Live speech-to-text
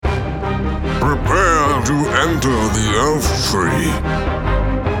Prepare to enter the Elf Tree.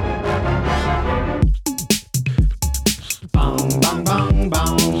 Bang bang bang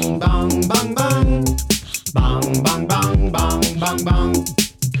bang bang bang bang. Bang bang bang bang bang bang.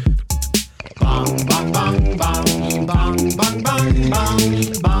 Bang bang bang bang bang bang bang bang bang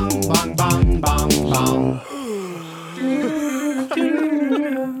bang bang bang.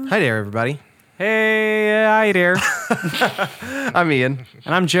 Hi there, everybody. Hey, hi there. I'm Ian,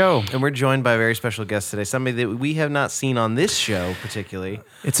 And I'm Joe. and we're joined by a very special guest today. Somebody that we have not seen on this show particularly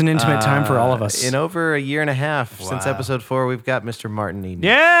It's an intimate time for all of us. in over a year and a half since episode 4. We've got Mr. Martin Eden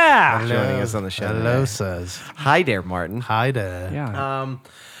Yeah. joining us on the show. Hello, today. sirs. Hi there, Martin. Hi there. Yeah.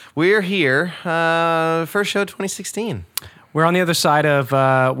 We're here, first show 2016. We're on the other side of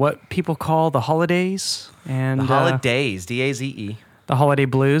what people call the holidays. And The holidays, D-A-Z-E. the holiday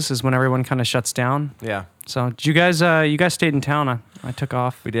blues is when everyone kind of shuts down. Yeah, So did you guys stayed in town. I took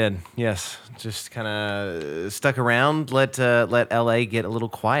off. we did. Yes, just kind of stuck around. Let LA get a little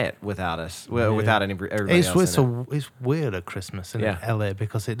quiet without us, without everybody It's, else. in it. it's weird at Christmas in Yeah. LA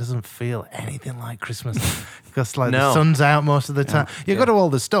because it doesn't feel anything like Christmas. Because No. the sun's out most of the time. You go to all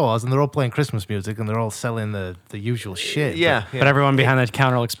the stores and they're all playing Christmas music and they're all selling the usual shit. Yeah, But everyone behind the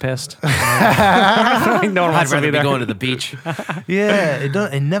counter looks pissed. Like no one I'd wants to rather be be there. going to the beach. Yeah,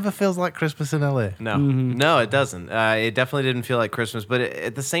 it never feels like Christmas in LA. No, no, it doesn't. It definitely didn't feel like Christmas, but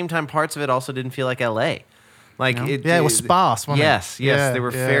at the same time, parts of it also didn't feel like LA. Like Yeah, it was sparse, wasn't it? Yes, Yeah, there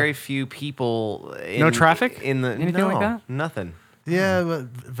were yeah. very few people. No traffic? in the Anything like that? Nothing. Yeah, but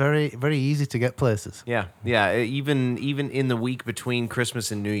very, very easy to get places. Yeah. Even in the week between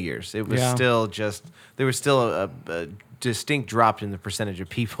Christmas and New Year's, it was Yeah. still just there was still a distinct drop in the percentage of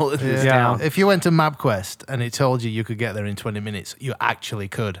people in this Yeah. town. If you went to MapQuest and it told you could get there in 20 minutes, you actually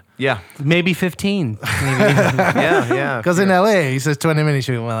could. Yeah, Maybe 15. yeah. Because in LA, it says 20 minutes.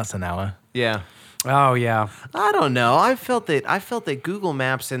 You go, well, that's an hour. Yeah. Oh, yeah. I don't know. I felt that Google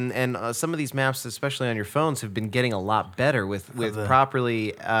Maps and some of these maps, especially on your phones, have been getting a lot better with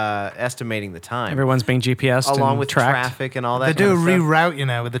properly estimating the time, Everyone's being GPS along and with tracked. traffic and all that. They do kind of stuff. reroute you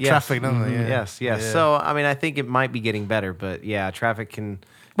now with the Yes. traffic, don't they? Yeah. Yes. Yeah. So I mean, I think it might be getting better, but yeah, traffic can.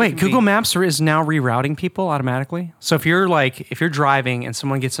 Wait, can Google be- Maps is now rerouting people automatically. So if you're driving and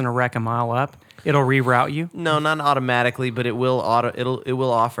someone gets in a wreck a mile up, it'll reroute you. No, not automatically, but it will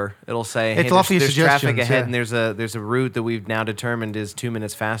offer. It'll say, hey, It'll offer you there's traffic suggestions, ahead, yeah. and there's a route that we've now determined is 2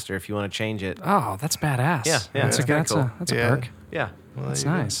 minutes faster if you want to change it. Oh, that's badass. Yeah, that's it's a kinda cool. that's a Yeah. perk. Yeah, That's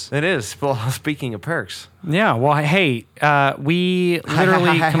nice. it is. Well, speaking of perks, Yeah. Well, hey, we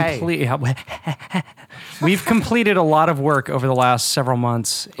literally we've completed a lot of work over the last several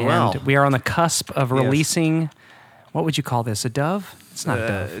months, and Wow. we are on the cusp of releasing. What would you call this? A dove? It's not a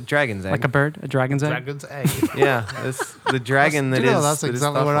dove. dragon's egg. Like a bird, a dragon's egg. Dragon's egg. Yeah, it's the dragon that Do you know, is. that's that is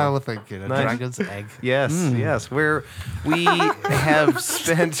exactly what I thoughtful. was thinking. A Nice. dragon's egg. Yes, yes. We have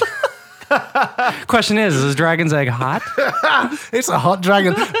spent. Question is a dragon's egg hot? It's a hot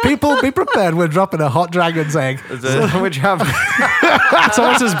dragon. People, be prepared. We're dropping a hot dragon's egg. We're dropping. It's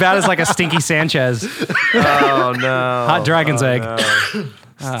almost as bad as like a stinky Sanchez. Oh no! Hot dragon's egg.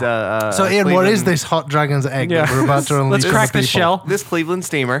 So, Ian, what is this hot dragon's egg that we're about to unleash? Let's on crack the the people? shell. This Cleveland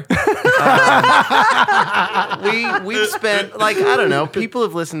steamer. We've spent I don't know. People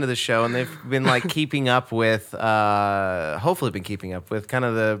have listened to the show and they've been keeping up with. Hopefully, been keeping up with kind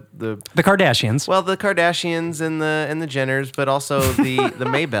of the The Kardashians. the Kardashians and the Jenners, but also the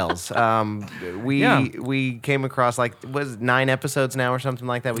Maybells. We came across was it 9 episodes now or something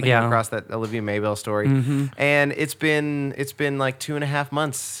like that. We came Yeah. across that Olivia Maybell story, and it's been 2.5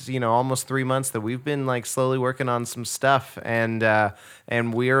 months, almost 3 months that we've been slowly working on some stuff, and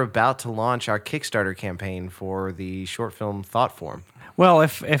we are about to launch our Kickstarter campaign for the short film Thought Form. Well,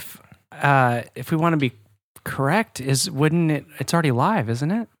 if we want to be correct, wouldn't it? It's already live,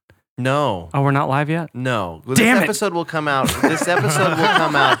 isn't it? No. Oh, we're not live yet. No. Damn this it. episode will come out. This episode will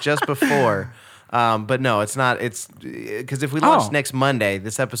come out just before. But no, it's not. It's because if we launch next Monday,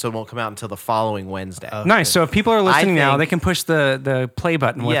 this episode won't come out until the following Wednesday. Nice. So if people are listening now, think- they can push the play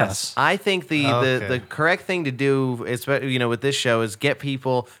button with Yes, us. I think the Okay. correct thing to do, with this show, is get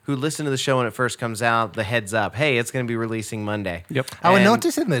people who listen to the show when it first comes out the heads up. Hey, it's going to be releasing Monday. Yep. I was And-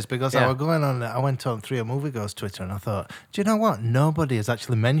 noticing this because Yeah. I went on 3 Movie Goes Twitter and I thought, do you know what? Nobody has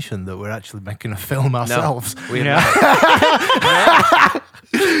actually mentioned that we're actually making a film No, ourselves. we have Yeah. not.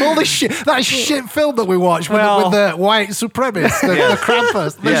 All this shit, that shit brilliant film that we watched with, Well- with the white supremacists, the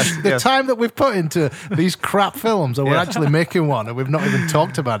Krampus. The Yes. time that we've put into these crap films, and we're actually making one, and we've not even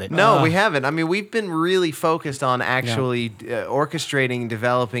talked about it. No, we haven't. I mean, we've been really focused on actually orchestrating,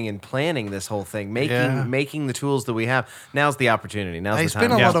 developing, and planning this whole thing, making the tools that we have. Now's the opportunity. Now's It's the been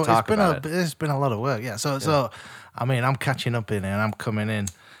time a lot to of talk about it. it's been a lot of work. Yeah. So I mean, I'm catching up in it, and I'm coming in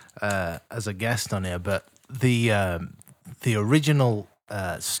as a guest on here, but the original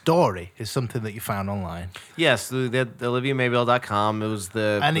story is something that you found online. Yes, the OliviaMaybell.com. It was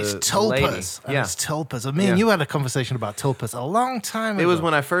And it's tulpas. And Yeah. it's tulpas. I mean, you had a conversation about tulpas a long time ago. It was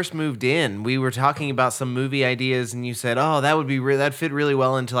when I first moved in. We were talking about some movie ideas, and you said, "Oh, that would be that'd fit really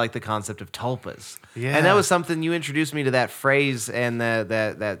well into like the concept of tulpas." Yeah. And that was something you introduced me to that phrase and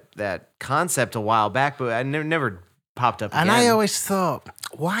that concept a while back, but I never popped up. And again. I always thought,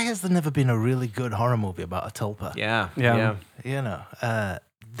 why has there never been a really good horror movie about a tulpa? yeah, Yeah. You know,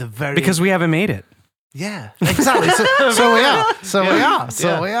 the very Because we haven't made it. yeah, exactly. So we are.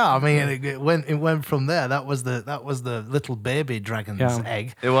 Yeah. We are. I mean, it went from there. That was the little baby dragon's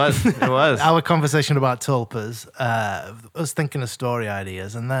egg. It was. Our conversation about tulpas, us thinking of story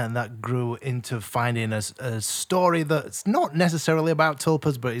ideas, and then that grew into finding a story that's not necessarily about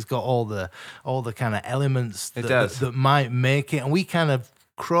tulpas, but it's got all the kind of elements It does. that might make it, and we kind of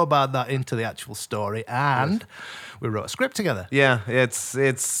crowbarred that into the actual story, and we wrote a script together. Yeah, it's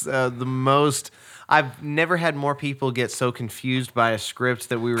the most. I've never had more people get so confused by a script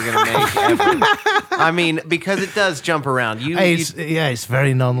that we were going to make ever. I mean, because it does jump around. It's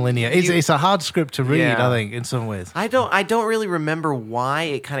very non-linear. It's a hard script to read, Yeah. I think, in some ways. I don't really remember why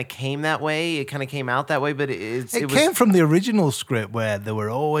it kind of came that way. It kind of came out that way, but it Came from the original script where there were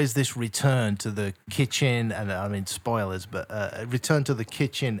always this return to the kitchen, and I mean spoilers, but a return to the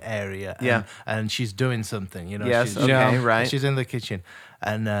kitchen area. And she's doing something. You know. Yes, She's, okay, right. She's in the kitchen,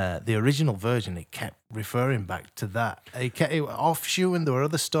 and the original version it kept referring back to that. It offshooting. There were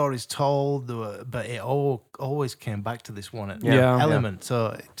other stories told, but it always came back to this one Yeah. element.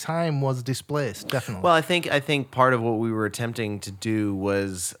 So time was displaced, definitely. Well, I think part of what we were attempting to do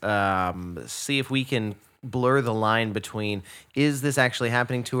was see if we can blur the line between is this actually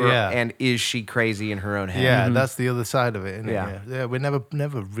happening to her Yeah. and is she crazy in her own head? yeah, that's the other side of it. Isn't Yeah. it? Yeah. We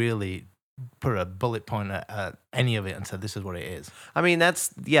never really put a bullet point at any of it and said this is what it is. I mean,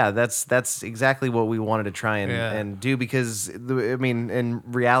 that's exactly what we wanted to try and do because I mean, in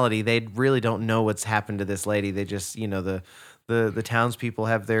reality, they really don't know what's happened to this lady. They just, the townspeople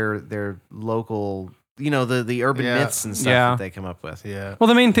have their local, the urban Yeah. myths and stuff Yeah. that they come up with. Yeah. Well,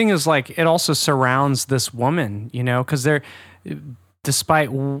 the main thing is like it also surrounds this woman, because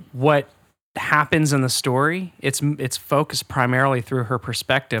despite what happens in the story, it's focused primarily through her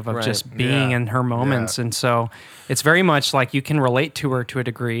perspective of Right. just being Yeah. in her moments, and so it's very much like you can relate to her to a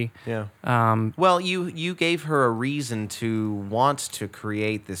degree. Yeah. Well, you gave her a reason to want to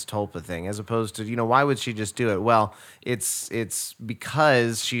create this tulpa thing, as opposed to why would she just do it? Well, it's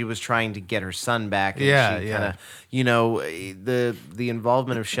because she was trying to get her son back. And Yeah, she yeah. the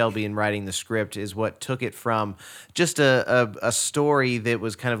involvement of Shelby in writing the script is what took it from just a story that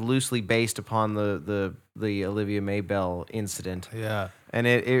was kind of loosely based upon the Olivia Maybell incident. Yeah. And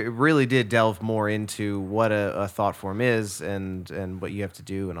it really did delve more into what a thought form is and what you have to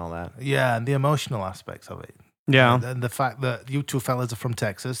do and all that. Yeah, and the emotional aspects of it. Yeah. And the fact that you two fellas are from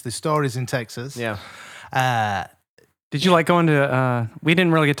Texas. The story's in Texas. Yeah. Did you like going to? We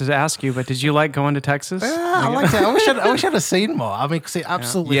didn't really get to ask you, but did you like going to Texas? I liked it. I wish I'd have seen more. I mean, because it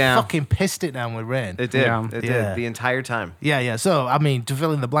absolutely Yeah. fucking pissed it down with rain. It did. Yeah. It Yeah. did the entire time. Yeah. So, I mean, to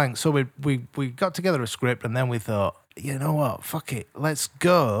fill in the blanks, so we got together a script, and then we thought, you know what, fuck it, let's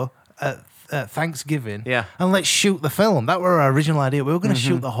go at Thanksgiving, Yeah. and let's shoot the film. That were our original idea. We were going to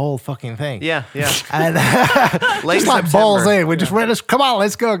shoot the whole fucking thing. Yeah, yeah. And Late just like September. balls in, we just ready. Come on,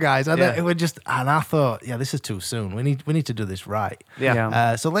 let's go, guys. And Yeah. then we just, and I thought, yeah, this is too soon. We need to do this right. Yeah.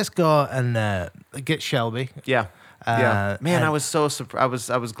 Yeah. So let's go and get Shelby. Yeah. Yeah. Man, and- I was so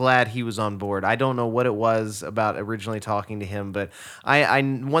surprised. I was glad he was on board. I don't know what it was about originally talking to him, but I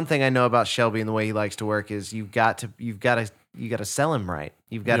one thing I know about Shelby and the way he likes to work is you've got to sell him right.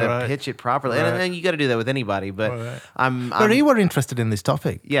 You've got to Right. pitch it properly, Right. and then you got to do that with anybody. But Right. But he were interested in this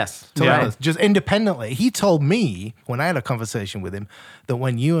topic. yes, To be yeah. honest, just independently. He told me when I had a conversation with him that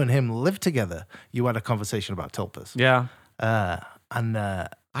when you and him lived together, you had a conversation about tulpas. Yeah.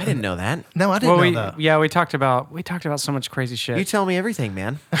 I didn't know that. No, I didn't Well, know that. we talked about so much crazy shit. You tell me everything,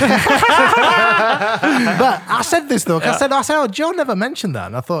 man. But I said this though. 'Cause I said, oh, Joe never mentioned that,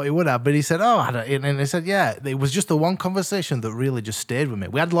 and I thought he would have. But he said, oh, I don't, and he said, yeah, it was just the one conversation that really just stayed with me.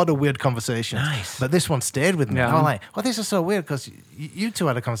 We had a lot of weird conversations, Nice. but this one stayed with me. Yeah. And I'm like, well, this is so weird because you two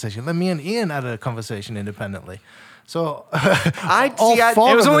had a conversation. Then me and Ian had a conversation independently. So all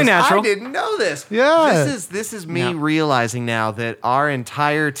four It was of only us- natural. I didn't know this. Yeah. This is me Yeah. realizing now that our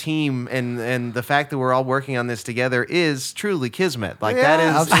entire team and the fact that we're all working on this together is truly kismet. Like that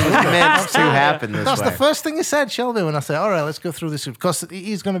Yeah, is absolutely. meant to happen this That's way. the first thing he said, Shelby, when I said, all right, let's go through this. Because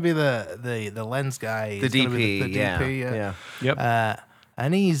he's going to be the lens guy. The He's gonna be DP, the DP, yeah. Yep.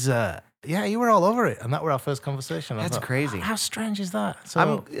 And he's, you were all over it. And that were our first conversation. I That's thought, crazy. How strange is that?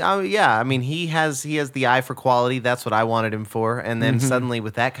 So, yeah. I mean, he has the eye for quality. That's what I wanted him for. And then suddenly,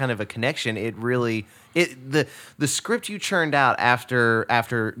 with that kind of a connection, the script you churned out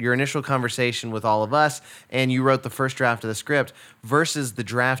after your initial conversation with all of us, and you wrote the first draft of the script versus the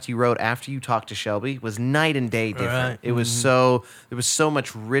draft you wrote after you talked to Shelby was night and day different. Right. It was so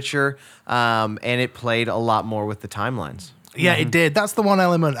much richer, and it played a lot more with the timelines. yeah, it did. That's the one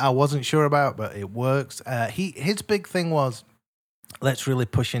element I wasn't sure about, but it works. His big thing was, let's really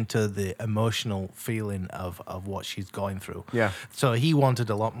push into the emotional feeling of what she's going through. Yeah. So he wanted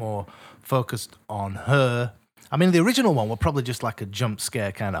a lot more focused on her. I mean, the original one were probably just like a jump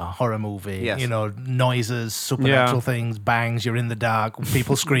scare kind of horror movie. Yes. You know, noises, supernatural things, bangs, you're in the dark,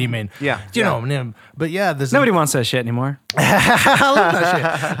 people screaming. Yeah, You yeah. know, but yeah, there's Nobody wants that shit anymore. I love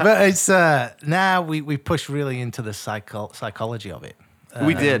that shit. But it's now we push really into the psychology of it.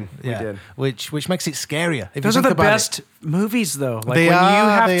 We did. Yeah, We did. which makes it scarier. If Those you are think the about it. best movies, though. Like They when are, you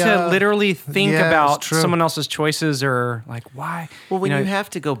have they to are. literally think Yeah, about it's true. someone else's choices or like why. Well, when know, you have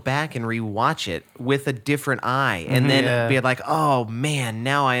to go back and rewatch it with a different eye, and then Yeah. be like, "Oh man,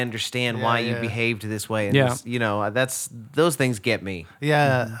 now I understand why you yeah. behaved this way." And Yeah. this, those things get me.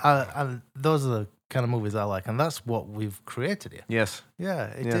 Yeah, those are the kind of movies I like, and that's what we've created here. Yes. Yeah,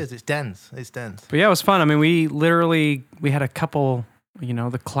 it Yeah. is. It's dense. It's dense. But yeah, it was fun. I mean, we had a couple.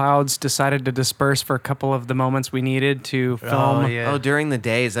 The clouds decided to disperse for a couple of the moments we needed to film. Oh, yeah. Oh, during the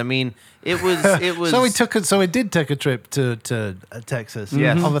days. I mean, it was. So we did take a trip to Texas.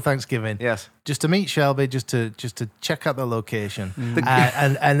 Yes. Over Thanksgiving. Yes. Just to meet Shelby, just to check out the location,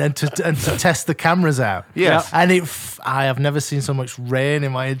 and to test the cameras out. Yes. And I have never seen so much rain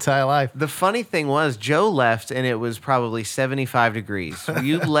in my entire life. The funny thing was, Joe left, and it was probably 75 degrees.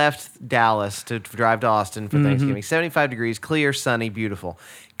 You left Dallas to drive to Austin for Thanksgiving. 75 degrees, clear, sunny, beautiful.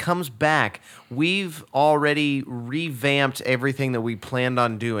 Comes back. We've already revamped everything that we planned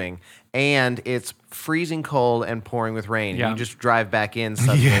on doing, and it's freezing cold and pouring with rain. Yeah. You just drive back in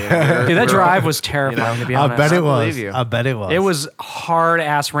suddenly. Yeah. Dude, that drive was terrifying, to be I honest. bet it I was. believe you. I bet it was. It was hard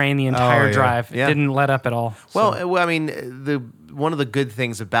ass rain the entire yeah. drive. It Yeah. didn't let up at all. Well, I mean, one of the good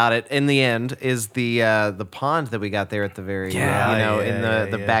things about it, in the end, is the pond that we got there at the very, Yeah. in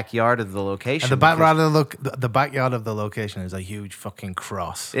the yeah. backyard of the location. And the backyard of the location is a huge fucking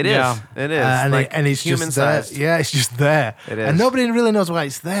cross. It is. Yeah. It is. And, like and it's human just there. sized. Yeah, it's just there. It is. And nobody really knows why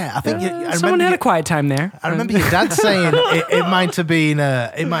it's there. I think I Someone remember had a quiet time there. I remember your dad saying it might have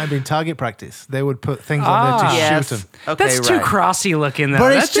been target practice. They would put things on there to Yes. shoot them. Okay, That's too right. crossy looking, though. But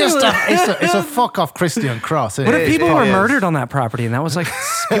That's it's just too- it's a fuck off Christian cross. What if is, people it were is. murdered on that property and that was like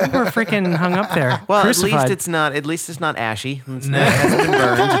people were freaking hung up there? Well, crucified. at least it's not ashy. It hasn't been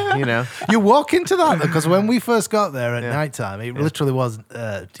burned. You know. You walk into that because when we first got there at nighttime, it literally was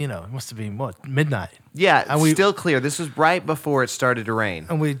it must have been midnight. Yeah, And we- still clear. This was right before it started to rain.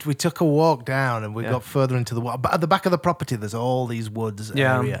 And we took a walk down and we got further into the but at the back of the property there's all these woods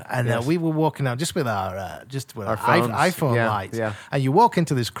Yeah. area and Yes. we were walking out just with our Our phones. iPhone Yeah, lights yeah. and you walk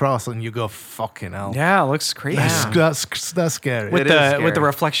into this cross and you go fucking hell. Yeah, it looks crazy. That's scary. With It is the with the scary.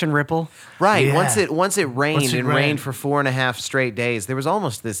 reflection ripple. Right. Yeah. Once it rained Once it and rained. rained for 4.5 straight days, there was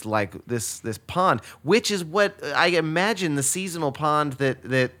almost this this pond, which is what I imagine the seasonal pond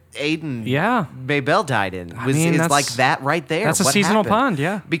that Aiden Yeah. Maybell died in. I mean, It's that's- like that right there. that's a What seasonal happened? pond,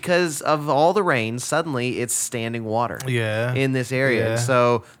 yeah. Because of all the rain, suddenly it's standing water. Yeah. In this area. Yeah. And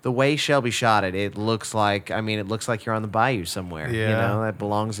so the way Shelby shot it, it looks like you're on the bayou somewhere. You Yeah. know, that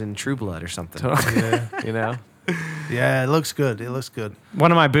belongs in True Blood or something. You know? Yeah, it looks good. It looks good.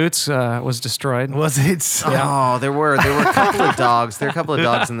 One of my boots was destroyed. Was it? Oh, there were a couple of dogs. There were a couple of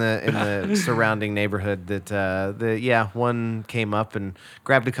dogs in the surrounding neighborhood that one came up and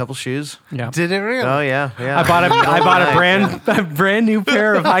grabbed a couple shoes. Yeah. Did it really? Oh yeah. I bought a brand new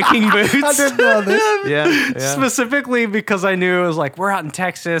pair of hiking boots. I didn't know this. yeah. Specifically because I knew it was like we're out in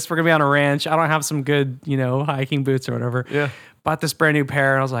Texas, we're gonna be on a ranch. I don't have some good, hiking boots or whatever. Yeah. bought this brand new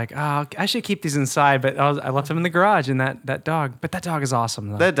pair. And I was like, oh, I should keep these inside, but I left them in the garage. And that dog is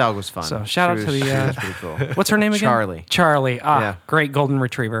awesome. Though. That dog was fun. So shout out to the. She was pretty cool. What's her name again? Charlie. Charlie. Yeah. Great golden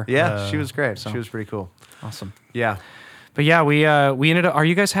retriever. Yeah, she was great. She was pretty cool. Awesome. Yeah. But yeah, we ended up. Are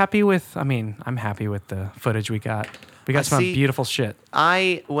you guys happy with? I mean, I'm happy with the footage we got. We got some beautiful shit.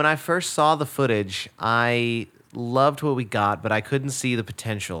 When I first saw the footage, I loved what we got, but I couldn't see the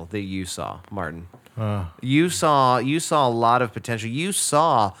potential that you saw, Martin. You saw a lot of potential. You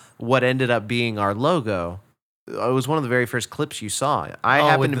saw what ended up being our logo. It was one of the very first clips you saw. I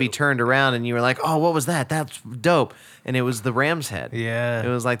happened to be turned around, and you were like, "Oh, what was that? That's dope!" And it was the ram's head. Yeah, it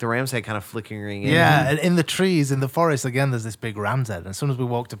was like the ram's head kind of flickering in. Yeah, and in the trees, in the forest, again, there's this big ram's head. And as soon as we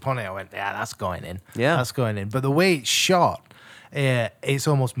walked upon it, I went, "Yeah, that's going in. Yeah, that's going in." But the way it's shot. It's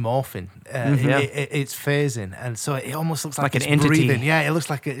almost morphing. It's phasing, and so it almost looks like an it's entity. Breathing. Yeah, it looks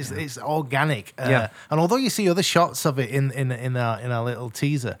like it's organic. And although you see other shots of it in our little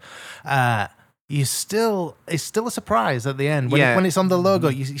teaser, it's still a surprise at the end when it's on the logo.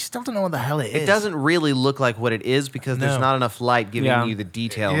 You still don't know what the hell it is. It doesn't really look like what it is because there's not enough light giving you the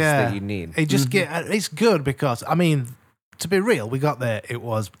details that you need. It's good because I mean. To be real, we got there. It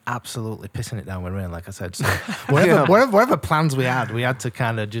was absolutely pissing it down with rain, like I said. So whatever plans we had to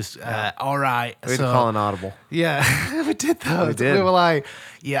kind of just all right. We had to call an audible. Yeah, we did though. We did. We were like,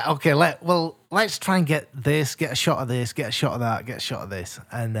 yeah, okay. Let's try and get a shot of this, get a shot of that, get a shot of this,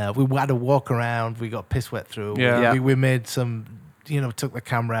 and we had to walk around. We got piss wet through. Yeah. We made some. Took the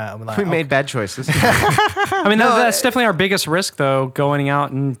camera out and we're like, we made bad choices. I mean, that's definitely our biggest risk, though, going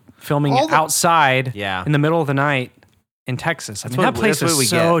out and filming outside in the middle of the night. In Texas. I mean, that place is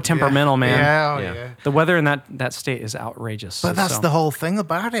so temperamental, man. Yeah. The weather in that state is outrageous. But that's the whole thing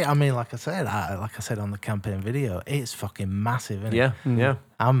about it. I mean, like I said on the campaign video, it's fucking massive, isn't it? Yeah.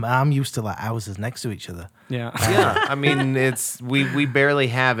 I'm used to like houses next to each other. Yeah. Yeah. I mean, we barely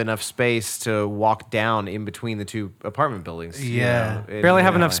have enough space to walk down in between the two apartment buildings. Yeah. Barely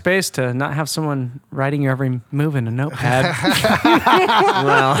have enough space to not have someone writing your every move in a notepad.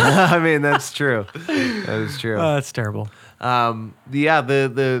 Well, I mean, that's true. That is true. That's terrible. But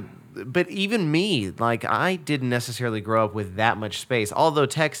even me, like I didn't necessarily grow up with that much space. Although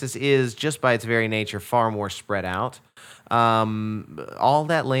Texas is just by its very nature far more spread out. All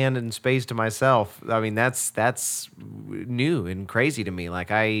that land and space to myself. I mean, that's new and crazy to me.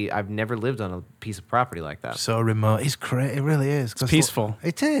 Like I've never lived on a piece of property like that. So remote. It's crazy. It really is. It's peaceful.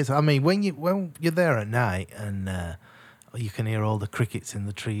 It is. I mean, when you're there at night and you can hear all the crickets in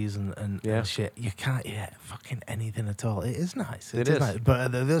the trees and shit, you can't hear fucking anything at all. It is nice. It is nice.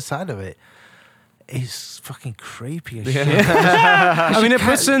 But the other side of it is fucking creepy as shit. I mean, it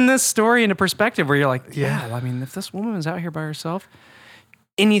puts in this story into perspective where you're like, I mean, if this woman was out here by herself,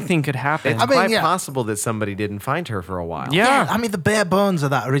 anything could happen. It's quite possible that somebody didn't find her for a while. Yeah. I mean, the bare bones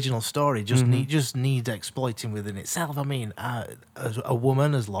of that original story just needs exploiting within itself. I mean, a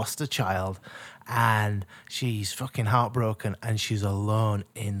woman has lost a child and she's fucking heartbroken and she's alone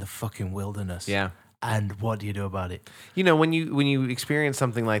in the fucking wilderness. Yeah. And what do you do about it? You know, when you experience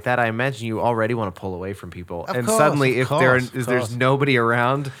something like that, I imagine you already want to pull away from people. Of and course, suddenly, of if there's nobody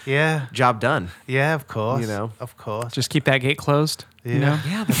around, job done. Yeah, of course. You know, of course. Just keep that gate closed. Yeah. You know?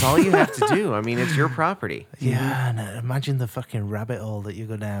 Yeah, that's all you have to do. I mean, it's your property. Yeah, and imagine the fucking rabbit hole that you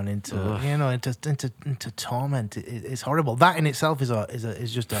go down into. Into torment. It's horrible. That in itself is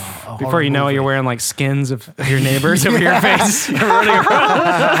just a Before you know it, you're wearing like skins of your neighbors over your face. You're running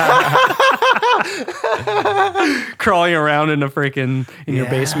around. Crawling around in your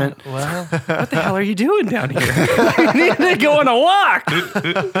basement. Well, what the hell are you doing down here? You need to go on a walk.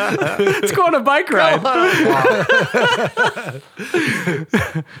 Let's go on a bike ride.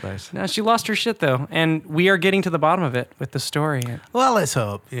 Nice. No, she lost her shit though, and we are getting to the bottom of it with the story. well, let's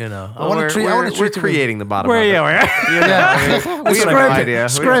hope. You know, We're creating the bottom. Where of it. are We have no idea.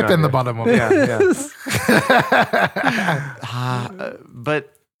 Scraping the bottom of it.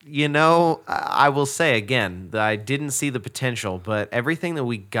 But you know, I will say again that I didn't see the potential, but everything that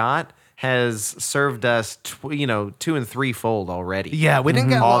we got has served us, 2 and 3 fold already. Yeah, we didn't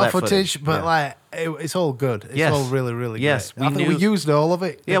get a All lot of that footage, but yeah. like it's all good. It's Yes. all really, really Yes, good. I think we used all of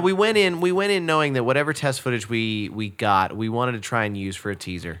it. Yeah, we went in knowing that whatever test footage we got, we wanted to try and use for a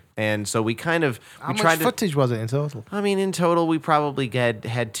teaser. And so we kind of How tried much to footage was it in total? I mean, in total, we probably had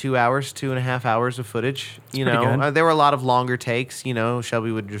 2.5 hours of footage. pretty good. There were a lot of longer takes. You know,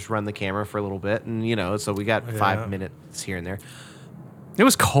 Shelby would just run the camera for a little bit, and so we got 5 minutes here and there. It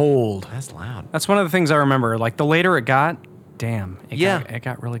was cold. That's loud. That's one of the things I remember. Like the later it got, it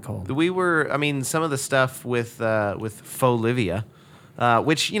got really cold. We were, some of the stuff with Faux Livia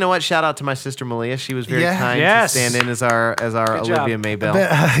Which, you know what? Shout out to my sister Malia. She was very Yeah. kind Yes. to stand in as our Good Olivia job. Maybell.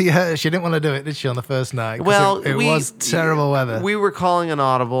 But, yeah, she didn't want to do it, did she, on the first night? 'Cause Well, it was terrible weather. We were calling an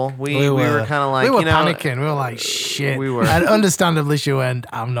audible. We were kind of like, we were you know, panicking. We were like, shit. We were. And understandably, she went,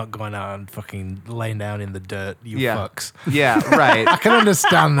 I'm not going out and fucking laying down in the dirt, you Yeah. fucks. Yeah, right. I can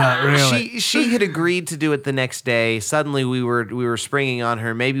understand that, really. She had agreed to do it the next day. Suddenly we were springing on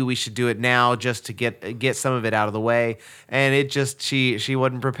her. Maybe we should do it now just to get some of it out of the way. And it just she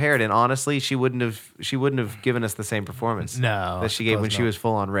wasn't prepared. And honestly, she wouldn't have given us the same performance No, that she gave when suppose she not. was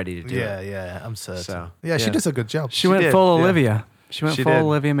full on ready to do Yeah, it. yeah, I'm certain. So, yeah, she yeah. does a good job. She went did, full yeah. Olivia. She went She full did.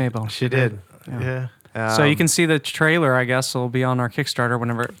 Olivia Maybell. She did. Yeah. So you can see the trailer, I guess, will be on our Kickstarter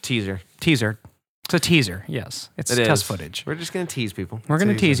whenever teaser. teaser. It's a teaser, yes. It's It test is. footage. We're just gonna tease people. We're going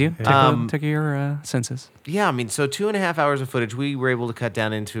to tease you. Yeah. Tickle your senses. Yeah, I mean, so 2.5 hours of footage we were able to cut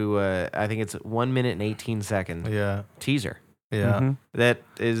down into I think it's 1 minute and 18 second Yeah. teaser. Yeah. Mhm. That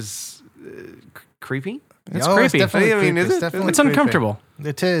is creepy. It's Oh, creepy. It's definitely I mean, creepy. is It's it? definitely It's creepy. uncomfortable.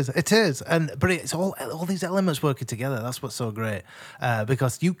 It is, but it's all these elements working together. That's what's so great,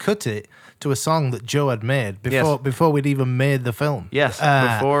 because you cut it to a song that Joe had made before we'd even made the film. Yes,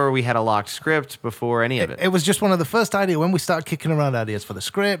 before we had a locked script, before any of it. It was just one of the first ideas when we started kicking around ideas for the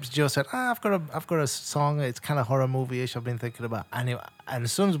script. Joe said, "I've got a song. It's kind of horror movie-ish. I've been thinking about." And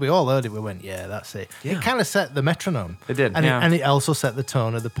as soon as we all heard it, we went, "Yeah, that's it." Yeah. It kind of set the metronome. It did. and Yeah. it also set the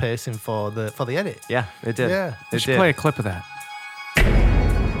tone of the pacing for the edit. Yeah, it did. Yeah. We It should did. play a clip of that.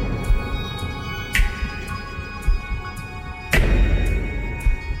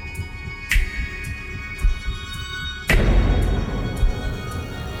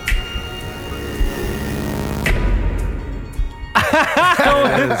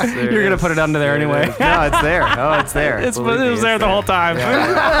 You're going to put it under there anyway. No, it's there. Oh, it's there. It Believe me, was there it's the whole time.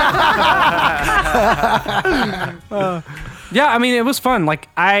 Yeah, I mean, it was fun. Like,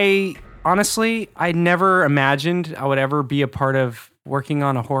 honestly, I never imagined I would ever be a part of working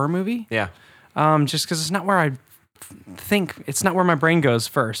on a horror movie. Yeah. Just because it's not where I think, it's not where my brain goes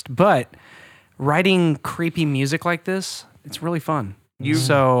first. But writing creepy music like this, it's really fun.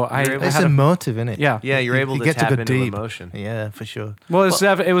 So I able- It's had a, emotive, isn't it? yeah. Yeah, you're able to get tap go into deep. emotion. Yeah, for sure. Well,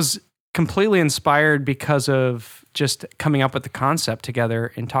 it was completely inspired because of just coming up with the concept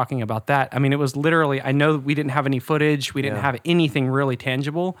together and talking about that. I mean, it was literally, I know we didn't have any footage, we didn't Yeah. have anything really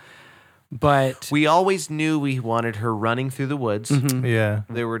tangible, but We always knew we wanted her running through the woods. Yeah.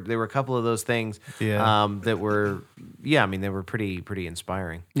 There were a couple of those things Yeah. that were, I mean, they were pretty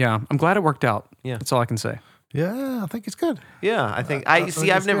inspiring. yeah, I'm glad it worked out. Yeah. That's all I can say. Yeah, I think it's good. Yeah, I think think see.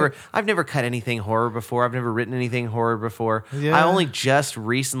 it's I've never cut anything horror before. I've never written anything horror before. Yeah. I only just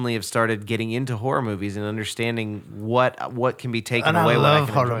recently have started getting into horror movies and understanding what can be taken And I away. what love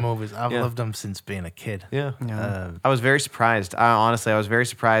can horror enjoy. movies. I've Yeah. loved them since being a kid. Yeah. Um, I was very surprised. Honestly, I was very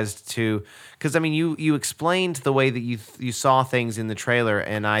surprised because I mean, you explained the way that you saw things in the trailer,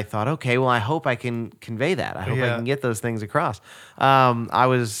 and I thought, okay, well, I hope I can convey that. I hope I Yeah. can get those things across. I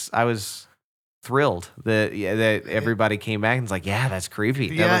was thrilled that everybody came back and was like, yeah, that's creepy.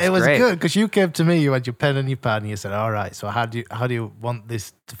 That yeah, looks it was great. good because you came to me, you had your pen and your pad, and you said, "All right, so how do you want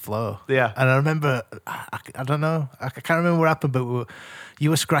this to flow?" Yeah. And I remember, I don't know, I can't remember what happened, but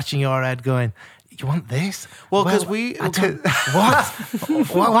you were scratching your head, going, "You want this?" Well, 'cause I don't- what?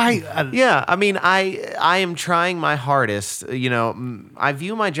 Why? Yeah, I mean, I am trying my hardest. You know, I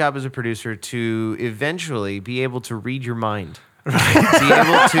view my job as a producer to eventually be able to read your mind. Be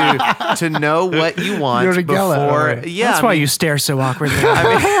able to know what you want You're a Geller, before. right? Yeah, That's I why mean, you stare so awkwardly.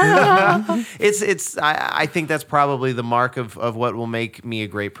 it's. I think that's probably the mark of what will make me a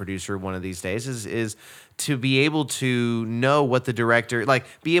great producer one of these days is to be able to know what the director, like,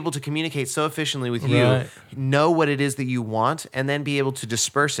 be able to communicate so efficiently with you, Right. know what it is that you want, and then be able to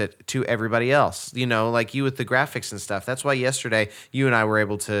disperse it to everybody else. You know, like you with the graphics and stuff. That's why yesterday you and I were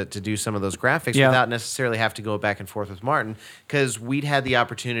able to do some of those graphics Yeah. without necessarily have to go back and forth with Martin, because we'd had the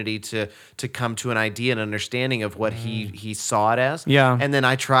opportunity to come to an idea and understanding of what he saw it as. Yeah. And then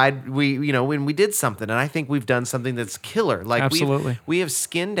I tried, when we did something, and I think we've done something that's killer. Like Absolutely. we have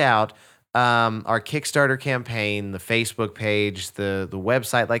skinned out our Kickstarter campaign, the Facebook page, the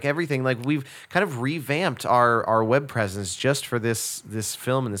website, like everything. Like we've kind of revamped our web presence just for this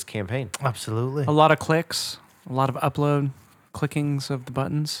film and this campaign. Absolutely. A lot of clicks, a lot of upload clickings of the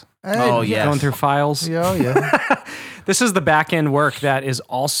buttons, Oh, yes. going through files. Yeah, oh, yeah. This is the back end work that is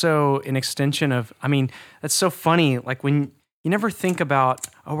also an extension of, I mean, that's so funny. Like when you never think about,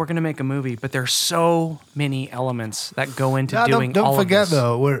 oh, we're going to make a movie, but there's so many elements that go into No, doing don't all forget of this.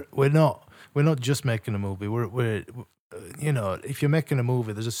 though, we're not just making a movie. We're if you're making a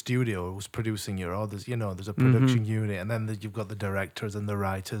movie, there's a studio who's producing you, or there's a production unit, and then you've got the directors and the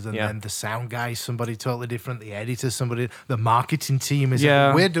writers, and then the sound guy, somebody totally different, the editor, somebody, the marketing team is.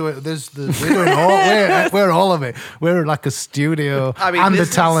 Yeah. We're doing we're all of it. We're like a studio and the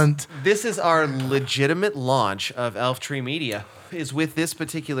talent. This is our legitimate launch of Elf Tree Media. Is with this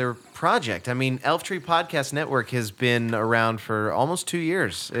particular project. I mean, Elf Tree Podcast Network has been around for almost 2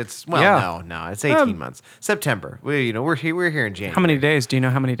 years. It's it's 18 months. September. We're here in January. How many days? Do you know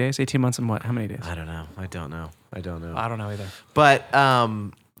how many days? 18 months and what? How many days? I don't know. I don't know either. But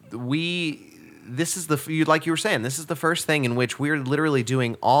this is like you were saying, this is the first thing in which we're literally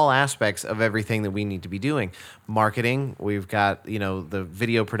doing all aspects of everything that we need to be doing. Marketing, we've got, the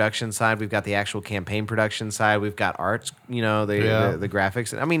video production side, we've got the actual campaign production side, we've got arts, the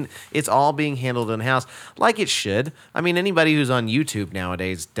graphics. I mean, it's all being handled in-house like it should. I mean, anybody who's on YouTube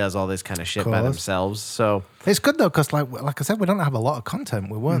nowadays does all this kind of shit by themselves. So it's good though, because like I said, we don't have a lot of content.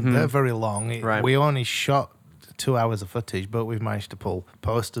 We weren't there very long. Right. We only shot 2 hours of footage, but we've managed to pull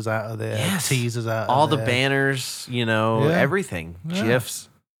posters out of there, teasers out all of the there. Banners, everything, GIFs,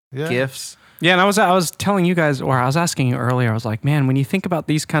 GIFs. Yeah, and I was telling you guys, or I was asking you earlier, I was like, man, when you think about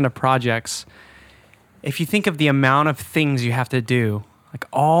these kind of projects, if you think of the amount of things you have to do, like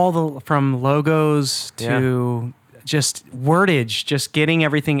from logos to just wordage, just getting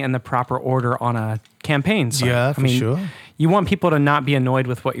everything in the proper order on a campaign site. Yeah, for sure. You want people to not be annoyed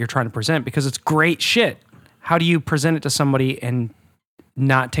with what you're trying to present because it's great shit. How do you present it to somebody and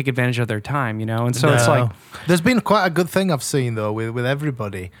not take advantage of their time, And so it's like... There's been quite a good thing I've seen, though, with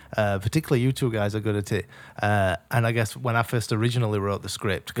everybody. Particularly you two guys are good at it. And I guess when I first originally wrote the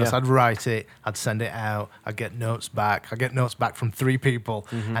script, because I'd write it, I'd send it out, I'd get notes back. I get notes back from 3 people,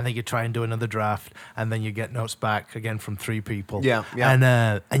 and then you try and do another draft, and then you get notes back again from 3 people. Yeah.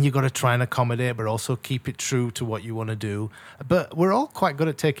 And you got to try and accommodate, but also keep it true to what you want to do. But we're all quite good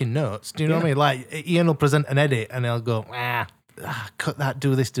at taking notes. Do you know what I mean? Like, Ian will present an edit, and he'll go, cut that,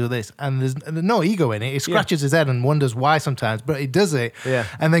 do this. And there's no ego in it. He scratches his head and wonders why sometimes, but he does it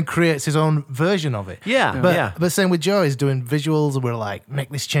and then creates his own version of it. But same with Joe, he's doing visuals and we're like, make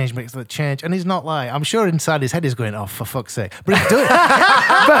this change, make that change. And he's not like, I'm sure inside his head he's going, oh, for fuck's sake. But he's doing it.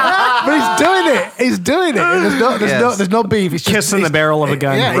 but he's doing it. He's doing it. There's no beef. It's just kissing the barrel of a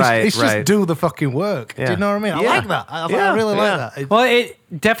gun. It's just do the fucking work. Do you know what I mean? I like that. I really like that. Well, it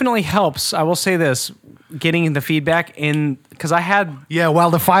definitely helps. I will say this. Getting the feedback because I had... Yeah, while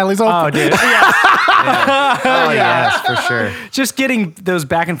the file is open. Oh, dude. Yes, for sure. Just getting those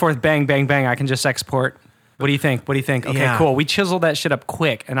back and forth, bang, bang, bang, I can just export. What do you think? Okay, cool. We chiseled that shit up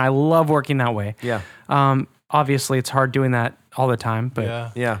quick, and I love working that way. Yeah. Obviously, it's hard doing that all the time,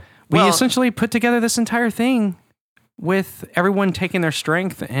 but we Well, essentially put together this entire thing with everyone taking their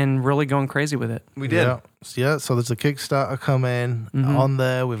strength and really going crazy with it. We did. Yeah, so there's a Kickstarter coming on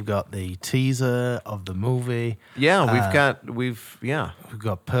there. We've got the teaser of the movie. Yeah, we've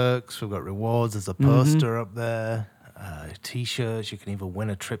got perks, we've got rewards. There's a poster up there. T-shirts. You can even win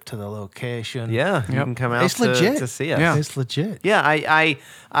a trip to the location. Yeah, you can come out It's legit. to see us. Yeah. It's legit. Yeah, I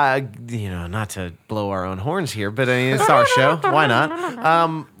not to blow our own horns here, but I mean, it's our show. Why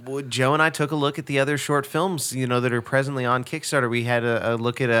not? Joe and I took a look at the other short films, that are presently on Kickstarter. We had a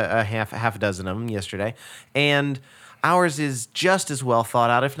look at a half a dozen of them yesterday, and ours is just as well thought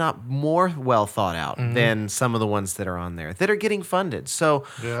out, if not more well thought out, than some of the ones that are on there that are getting funded. So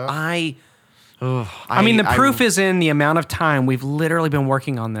I mean, the proof is in the amount of time we've literally been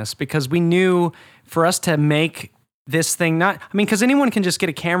working on this, because we knew for us to make this thing because anyone can just get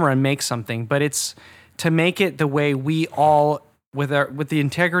a camera and make something, but it's to make it the way we all, with the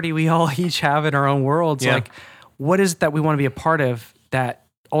integrity we all each have in our own worlds, like what is it that we want to be a part of that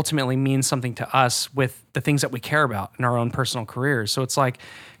ultimately means something to us with the things that we care about in our own personal careers. So it's like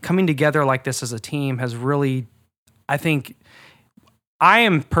coming together like this as a team has really, I think, I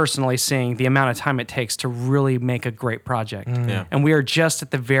am personally seeing the amount of time it takes to really make a great project. Yeah. And we are just at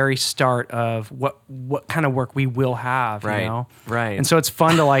the very start of what kind of work we will have, Right. you know? Right. And so it's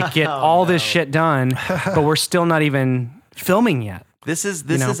fun to like get all this shit done, but we're still not even filming yet. This is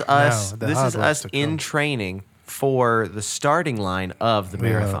know? us. No, the This hard is work's us to in come. training for the starting line of the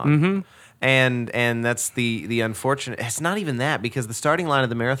marathon. Mm-hmm. And that's the unfortunate. It's not even that, because the starting line of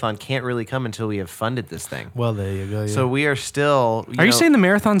the marathon can't really come until we have funded this thing. Well, there you go. Yeah. So we are still. Are you saying the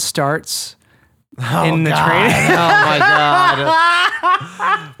marathon starts in the training? Oh my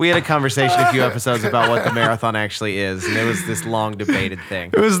God. We had a conversation a few episodes about what the marathon actually is, and it was this long debated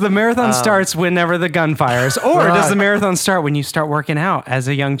thing. It was the marathon starts whenever the gun fires, or does the marathon start when you start working out as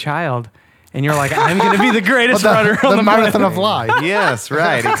a young child and you're like, I'm going to be the greatest runner on the marathon planet. of life. Yes,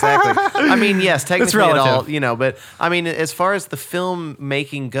 right, exactly. I mean, yes, technically it all, relative. but I mean, as far as the film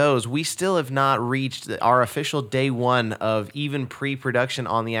making goes, we still have not reached our official day one of even pre-production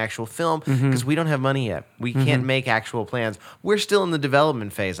on the actual film because we don't have money yet. We can't make actual plans. We're still in the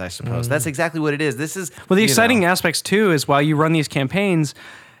development phase, I suppose. That's exactly what it is. This is Well, the exciting aspects too is while you run these campaigns,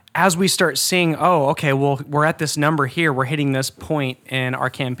 as we start seeing, oh, okay, well, we're at this number here, we're hitting this point in our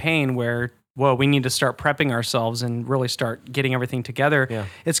campaign where, whoa, we need to start prepping ourselves and really start getting everything together. Yeah.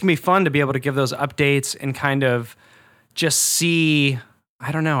 It's gonna be fun to be able to give those updates and kind of just see.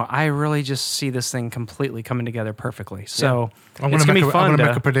 I don't know. I really just see this thing completely coming together perfectly. So it's gonna be fun. I'm gonna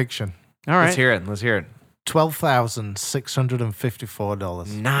make a prediction. All right. Let's hear it. Let's hear it.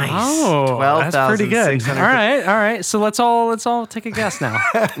 $12,654. Nice. Oh, that's pretty good. All right. So let's all take a guess now.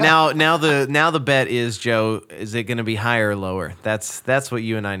 Now the bet is, Joe, is it going to be higher or lower? That's what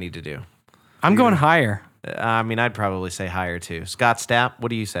you and I need to do. I'm going higher. I mean, I'd probably say higher too. Scott Stapp, what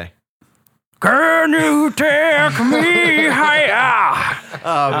do you say? Can you take me higher?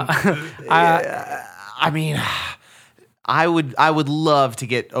 I mean, I would love to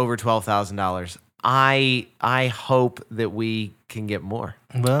get over $12,000. I hope that we can get more.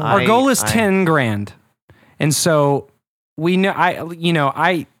 Well, Our goal is 10 grand. And so we know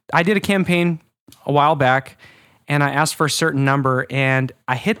I did a campaign a while back and I asked for a certain number and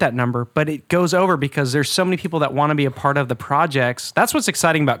I hit that number, but it goes over because there's so many people that want to be a part of the projects. That's what's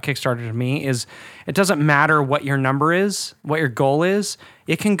exciting about Kickstarter to me is it doesn't matter what your number is, what your goal is.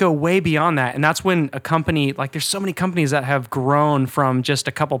 It can go way beyond that. And that's when a company, like there's so many companies that have grown from just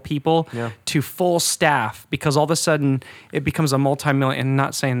a couple people to full staff because all of a sudden it becomes a multi-million, and I'm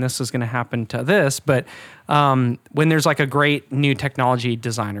not saying this is going to happen to this, but when there's like a great new technology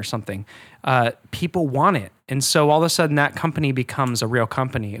design or something, people want it. And so all of a sudden that company becomes a real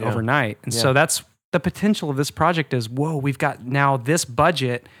company overnight. And so that's the potential of this project is, whoa, we've got now this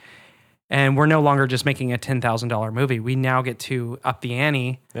budget and we're no longer just making a $10,000 movie. We now get to up the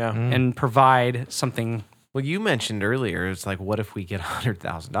ante and provide something. Well, you mentioned earlier, it's like, what if we get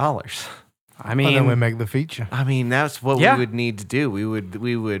 $100,000? I mean, well, then we make the feature. I mean, that's what we would need to do. We would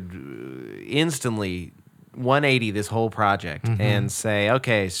instantly 180 this whole project and say,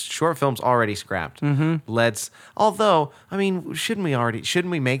 okay, short film's already scrapped. Although, I mean, shouldn't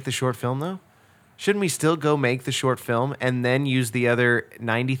we make the short film though? Shouldn't we still go make the short film and then use the other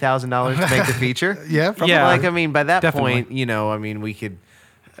 $90,000 to make the feature? Yeah, probably. Yeah. Like, I mean, by that Definitely. point, I mean, we could.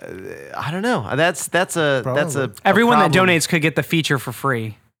 I don't know. That's a everyone that problem. donates could get the feature for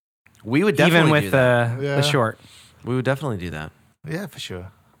free, We would definitely even with do that. the short. We would definitely do that. Yeah, for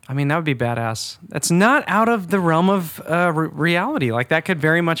sure. I mean, that would be badass. That's not out of the realm of reality. Like that could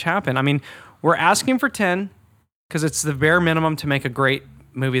very much happen. I mean, we're asking for 10 because it's the bare minimum to make a great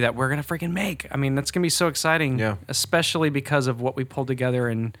movie that we're gonna freaking make. I mean, that's gonna be so exciting, especially because of what we pulled together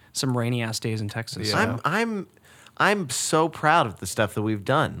in some rainy ass days in Texas. Yeah. So. I'm so proud of the stuff that we've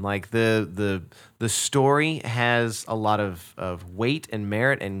done. Like the story has a lot of weight and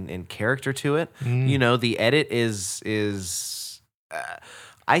merit and character to it. The edit is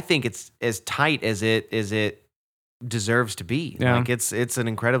I think it's as tight as it deserves to be. Yeah. Like it's an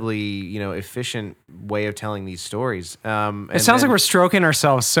incredibly efficient way of telling these stories. It sounds like we're stroking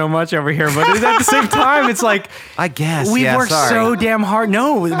ourselves so much over here, but at the same time, it's like I guess we've worked sorry. so damn hard.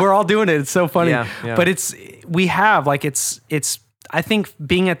 No, we're all doing it. It's so funny. Yeah. But it's I think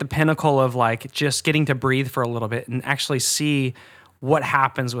being at the pinnacle of like just getting to breathe for a little bit and actually see what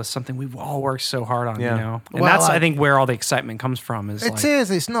happens with something we've all worked so hard on, And Well, that's I think where all the excitement comes from is It like,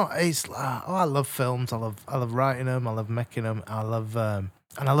 is. It's not. It's. I love films. I love writing them. I love making them. I love and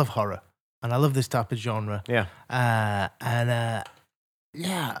I love horror, and I love this type of genre. Yeah.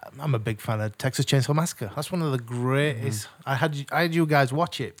 Yeah, I'm a big fan of Texas Chainsaw Massacre. That's one of the greatest. I had you guys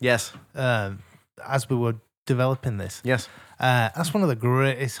watch it. Yes. As we were developing this. Yes. That's one of the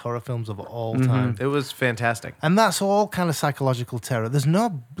greatest horror films of all time. It was fantastic. And that's all kind of psychological terror. There's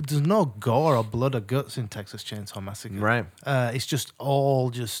no gore or blood or guts in Texas Chainsaw Massacre. Right. It's just all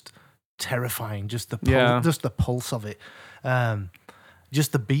just terrifying. Just the pulse of it.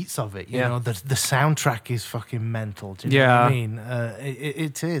 Just the beats of it. You know, the soundtrack is fucking mental. Do you know what I mean?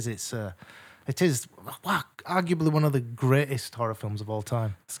 It is. It is arguably one of the greatest horror films of all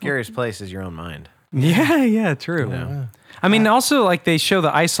time. Scariest place is your own mind. Yeah, true. Yeah. I mean, also like they show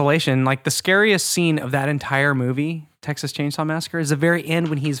the isolation, like the scariest scene of that entire movie Texas Chainsaw Massacre is the very end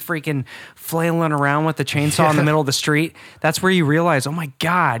when he's freaking flailing around with the chainsaw in the middle of the street. That's where you realize, oh my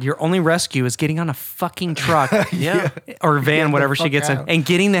God, your only rescue is getting on a fucking truck or van, whatever she gets in, out. and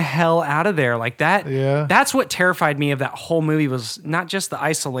getting the hell out of there. Like that. Yeah. That's what terrified me of that whole movie was not just the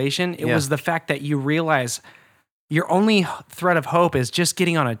isolation. It Yeah. was the fact that you realize your only threat of hope is just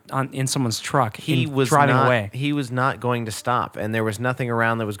getting in someone's truck He and was driving not, away. He was not going to stop, and there was nothing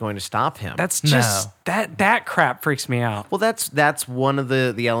around that was going to stop him. That's just that crap freaks me out. well, that's one of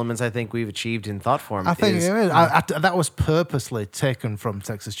the elements I think we've achieved in thought form. I think is- it is. That was purposely taken from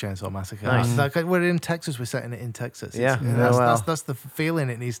Texas Chainsaw Massacre. Nice. Like, we're in Texas. We're setting it in Texas. Yeah. It's- Yeah, well. that's the feeling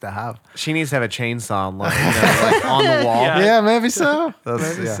it needs to have. she needs to have a chainsaw like, like on the wall. Yeah, maybe so.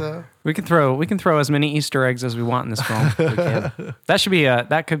 That's- Maybe yeah. so. We can throw as many Easter eggs as we want in this film.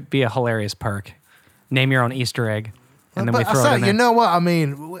 That could be a hilarious perk. Name your own Easter egg, and then we But throw I it say, in there. you know what I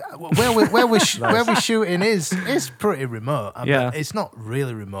mean? Where we're shooting is pretty remote. I mean, Yeah. it's not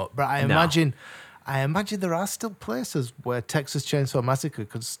really remote, but I imagine there are still places where Texas Chainsaw Massacre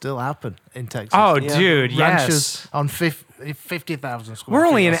could still happen in Texas. Oh, Yeah. dude, Ranches yes. on 50,000 square We're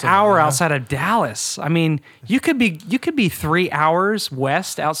only feet an or something, hour you know? outside of Dallas. I mean, you could be 3 hours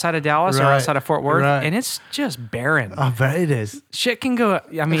west outside of Dallas or Right, outside of Fort Worth, right. and it's just barren. I bet it is. Shit can go.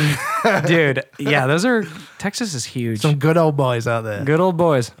 I mean, dude, yeah, Texas is huge. Some good old boys out there. Good old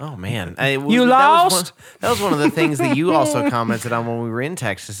boys. Oh man, You lost? That was one of the things that you also commented on when we were in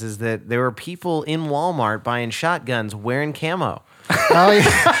Texas. Is that there were people in Walmart buying shotguns wearing camo. Oh,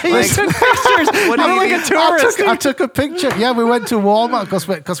 yeah. You took pictures. What do I'm you like mean? a tourist. I took a picture. Yeah, we went to Walmart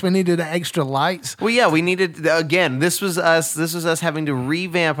because we needed extra lights. Well, yeah, we needed again. This was us having to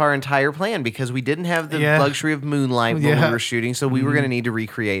revamp our entire plan because we didn't have the Yeah. luxury of moonlight when we Yeah. were shooting. So we were going to need to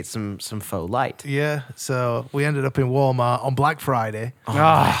recreate some faux light. Yeah, so we ended up in Walmart on Black Friday.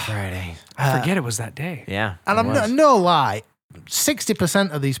 Oh, Friday. I forget it was that day. Yeah, And it I'm was. no lie,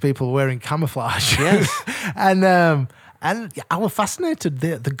 60% of these people were wearing camouflage. Yes. and I was fascinated.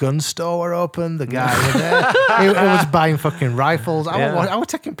 The gun store were open. The guy was there. he was buying fucking rifles. I was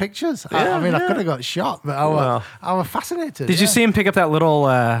taking pictures. I mean, I could have got shot, but I was fascinated. Did you see him pick up that little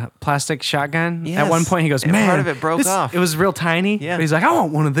plastic shotgun? Yes. At one point, he goes, And "Man, part of it broke off." It was real tiny. Yeah. But he's like, "I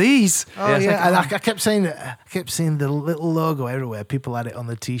want one of these." Oh Yeah, it's yeah, like, and I kept seeing the little logo everywhere. People had it on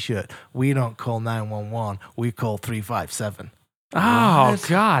the T-shirt. We don't call 911. We call 357. Oh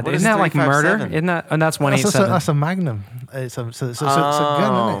God! What Isn't is that like murder? 357? Isn't that? And that's That's 187. that's a Magnum. It's a gun, isn't it?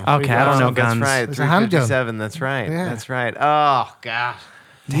 Okay, I don't know Oh, that's guns. right. It's a handgun. 357. That's right. Yeah. That's right. Oh God.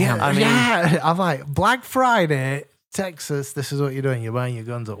 Yeah, I mean- yeah. I'm like Black Friday, Texas. This is what you're doing. You're buying your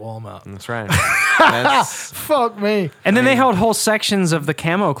guns at Walmart. That's right. That's, Fuck me. And then they held whole sections of the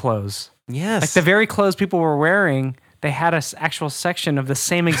camo clothes, yes. like the very clothes people were wearing. They had an actual section of the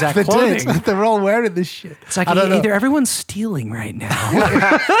same exact They clothing. did. They're all wearing this shit. It's like I don't know. either everyone's stealing right now.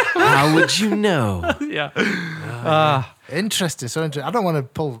 How would you know? yeah. Interesting. So interesting. I don't want to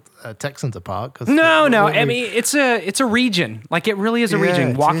pull Texans apart. Cause No. we- I mean, it's a region. Like it really is a Yeah, region.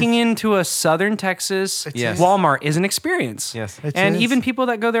 it Walking is. into a southern Texas Yes. Walmart is an experience. Yes. It And is. even people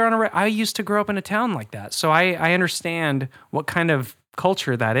that go there I used to grow up in a town like that, so I understand what kind of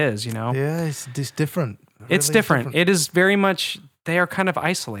culture that is. You know, Yeah, it's different. it's Really different. It is very much. They are kind of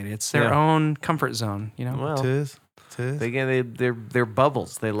isolated. It's their Yeah. own comfort zone. You know. It Well, is. It is. they're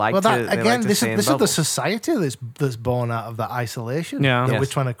bubbles. They like Well, to. that they again, like to this stay in is the bubbles. society that's born out of that isolation Yeah. that Yes. we're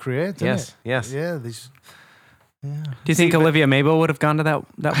trying to create. Isn't Yes, it? yes. Yeah. These. Do you think Olivia Mabel would have gone to that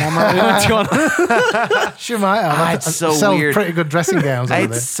Walmart we went to on She might have. It's so sell weird. pretty good dressing gowns over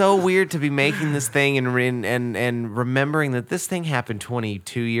there. It's so weird to be making this thing and remembering that this thing happened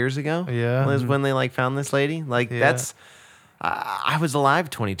 22 years ago. Yeah. was when they like found this lady. Like Yeah. that's. I was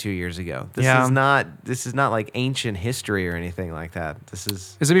alive 22 years ago. This Yeah. is not like ancient history or anything like that. This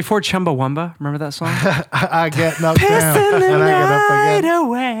is. Is it before Chumbawamba? Remember that song? I get knocked down and I get up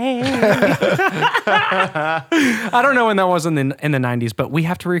again. I don't know when that was in the 90s, but we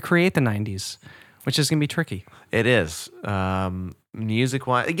have to recreate the 90s, which is gonna be tricky. It is. Music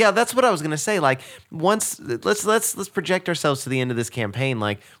wise, yeah, that's what I was gonna say. Like, once let's project ourselves to the end of this campaign.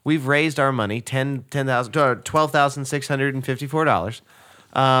 Like, we've raised our money $12,654.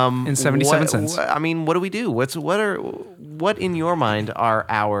 And 77 cents. I mean, what do we do? What in your mind are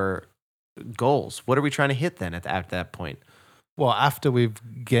our goals? What are we trying to hit then at that point? Well, after we've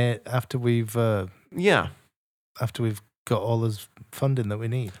Yeah, got all this funding that we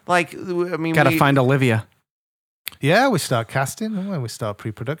need. like I mean, Got to find Olivia. Yeah, we start casting and when we start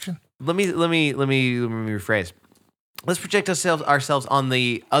pre-production. Let me rephrase. Let's project ourselves on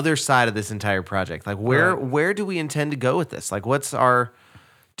the other side of this entire project. Like where do we intend to go with this? Like what's our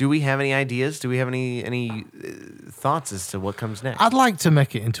Do we have any ideas? Do we have any thoughts as to what comes next? I'd like to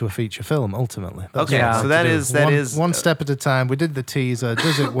make it into a feature film. Ultimately, That's Okay, what I'd so like that to do. is one step at a time. We did the teaser.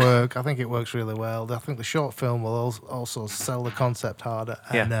 Does it work? I think it works really well. I think the short film will also sell the concept harder.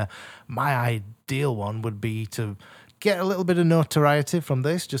 Yeah. And my ideal one would be to get a little bit of notoriety from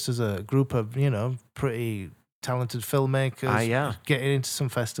this, just as a group of pretty talented filmmakers, get it into some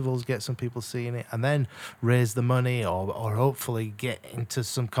festivals, get some people seeing it, and then raise the money or hopefully get into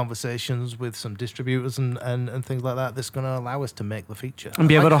some conversations with some distributors and things like that that's going to allow us to make the feature. And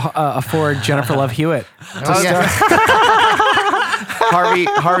be able to afford Jennifer Love Hewitt.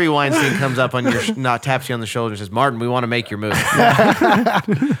 Harvey Weinstein comes up on your taps you on the shoulder and says, "Martin, we want to make your movie."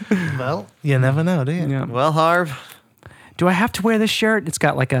 Well, you never know, do you? Yeah. Well, Harv, Do I have to wear this shirt? It's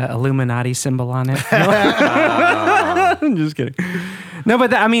got like a Illuminati symbol on it. I'm just kidding. No,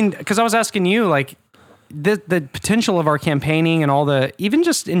 but because I was asking you, like, the potential of our campaigning and all even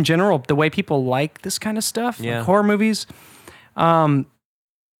just in general, the way people like this kind of stuff, like horror movies, the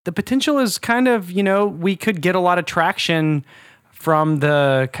potential is kind of, we could get a lot of traction from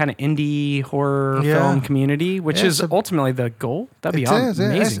the kind of indie horror film community, which is ultimately the goal. That'd be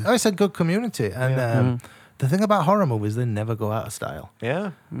amazing. It's a good community. And the thing about horror movies, they never go out of style.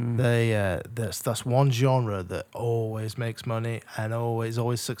 Yeah. That's one genre that always makes money and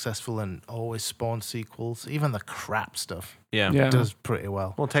always successful and always spawns sequels. Even the crap stuff does pretty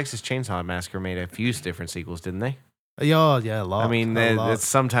well. Well, Texas Chainsaw Massacre made a few different sequels, didn't they? Yeah, a lot. I mean,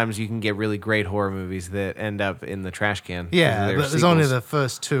 sometimes you can get really great horror movies that end up in the trash can. Yeah, but there's only the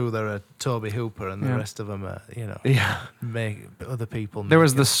first two that are Toby Hooper, and the rest of them are, make other people. There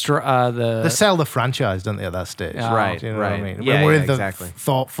was they sell the franchise, don't they, at that stage? Right, you know right. What I mean? Yeah, when we're in exactly. the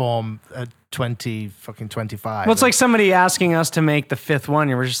thought form at 25. Well, it's like somebody asking us to make the fifth one,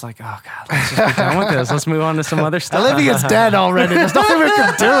 and we're just like, oh God, let's just be done with this. Let's move on to some other stuff. Olivia's dead already. There's nothing we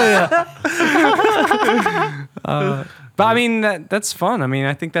can do here. But I mean, that's fun. I mean,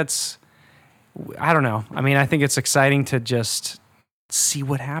 I think I don't know. I mean, I think it's exciting to just see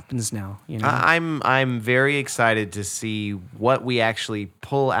what happens now. I'm very excited to see what we actually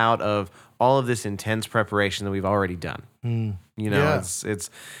pull out of all of this intense preparation that we've already done. It's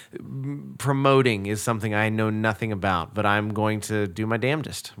promoting is something I know nothing about, but I'm going to do my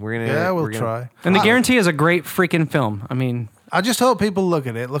damnedest. We'll try. And the guarantee is a great freaking film. I mean, I just hope people look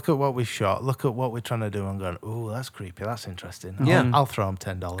at it, look at what we shot, look at what we're trying to do, and going, "Ooh, that's creepy. That's interesting." I'll throw them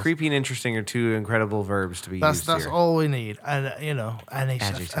 $10. Creepy and interesting are two incredible verbs to be used That's here. all we need, and and it's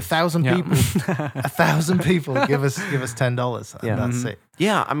Adjectives. 1,000 people. 1,000 people give us $10, and that's it.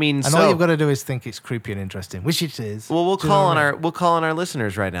 Yeah, I mean, And all you've got to do is think it's creepy and interesting, which it is. Well, we'll call on our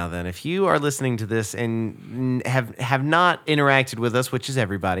listeners right now. Then, if you are listening to this and have not interacted with us, which is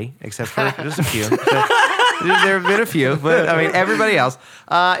everybody except for just a few. There have been a few, but I mean everybody else.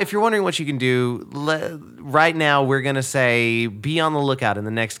 If you're wondering what you can do, right now we're going to say be on the lookout in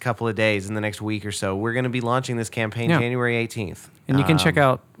the next couple of days, in the next week or so. We're going to be launching this campaign January 18th. And you can check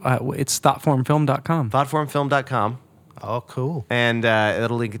out, it's thoughtformfilm.com. Thoughtformfilm.com. Oh, cool. And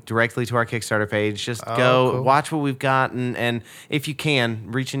it'll link directly to our Kickstarter page. Just go watch what we've got, and if you can,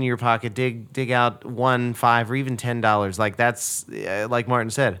 reach into your pocket, dig out $1, $5, or even $10. Like that's like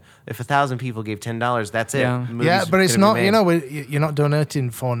Martin said, if 1,000 people gave $10, that's it. Yeah, but it's not. You're not donating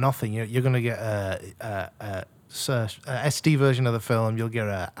for nothing. You're going to get a SD version of the film. You'll get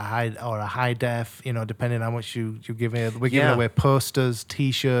a high def, depending on how much you give it. We're giving away posters,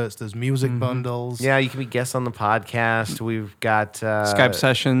 T-shirts. There's music bundles. Yeah, you can be guests on the podcast. We've got Skype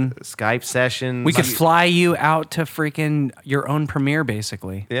sessions. We could fly you out to freaking your own premiere,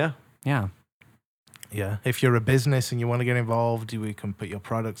 basically. Yeah. Yeah, if you're a business and you want to get involved, we can put your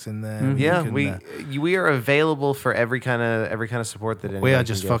products in there. We are available for every kind of support that we are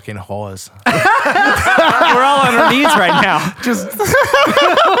just fucking whores. We're all on our knees right now.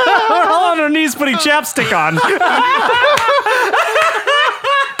 We're all on our knees putting chapstick on.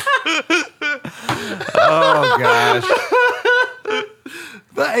 Oh gosh.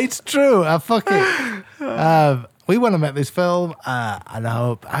 But it's true. I fucking we want to make this film, and I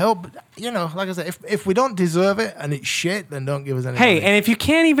hope, like I said, if we don't deserve it and it's shit, then don't give us any money. And if you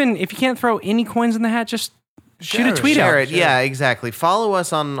can't throw any coins in the hat, just shoot a tweet out. Share it. Yeah, exactly. Follow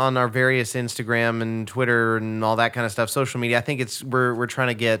us on our various Instagram and Twitter and all that kind of stuff, social media. I think we're trying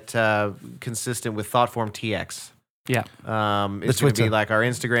to get consistent with Thoughtform TX. Yeah. It's going to be like our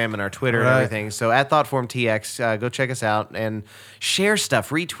Instagram and our Twitter and everything. So at Thoughtform TX, go check us out and share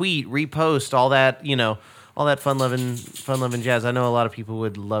stuff, retweet, repost, all that, all that fun-loving jazz. I know a lot of people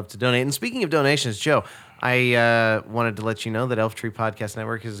would love to donate. And speaking of donations, Joe, I wanted to let you know that Elf Tree Podcast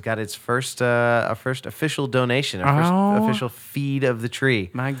Network has got its first official donation, our first official feed of the tree.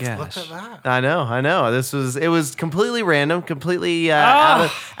 My gosh. Look at that. I know. It was completely random, completely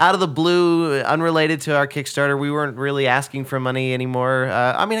out of the blue, unrelated to our Kickstarter. We weren't really asking for money anymore.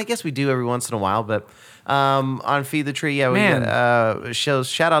 I mean, I guess we do every once in a while, but on Feed the Tree, we get,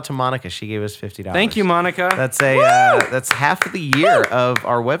 shout out to Monica. She gave us $50. Thank you, Monica. That's that's half of the year of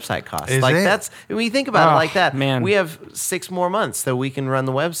our website costs. Is like it? that's when you think about it like that, man. we have 6 more months that we can run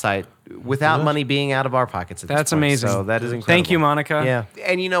the website without money being out of our pockets. At this That's point. amazing. So that is incredible. Thank you, Monica. Yeah.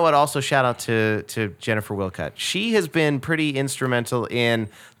 And you know what? Also, shout out to Jennifer Wilcutt. She has been pretty instrumental in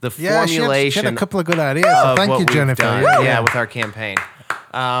the formulation. She had a couple of good ideas. So of thank what you, we've Jennifer. done, with our campaign.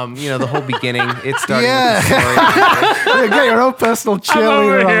 The whole beginning. It started Yeah. with the story. You get your own personal I'm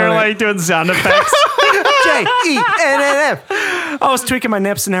cheerleader over here on it. like doing sound effects. JENNF. I was tweaking my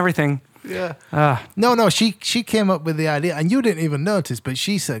nips and everything. No, she came up with the idea, and you didn't even notice, but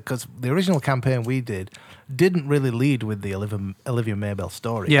she said, because the original campaign we didn't really lead with the Olivia Maybell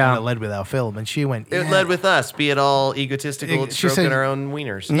story. Yeah. It led with our film, and she went, It led with us, be it all egotistical, She stroking said- our own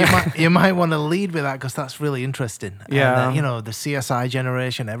wieners. you might want to lead with that because that's really interesting. Yeah. And, the CSI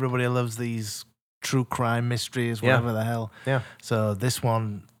generation, everybody loves these true crime mysteries, Yeah. whatever the hell. Yeah. So this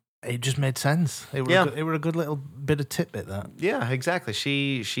one, it just made sense. It were a good little bit of tidbit, that. Yeah, exactly.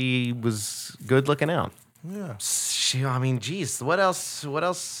 She was good looking out. Yeah. Geez, what else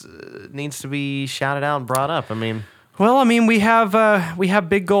needs to be shouted out and brought up? I mean, Well, we have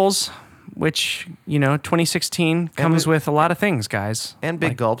big goals, which 2016 comes with a lot of things, guys. and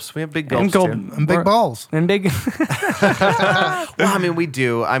big gulps. We have big And gulps go- too. And big balls. And big. Well, we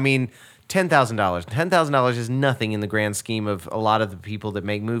do. $10,000. $10,000 is nothing in the grand scheme of a lot of the people that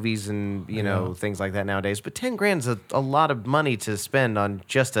make movies and things like that nowadays. But $10,000 is a lot of money to spend on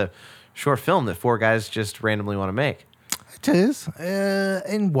just a short film that 4 guys just randomly want to make. It is,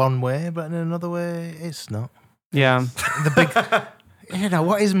 in one way, but in another way, it's not. Yeah. The big,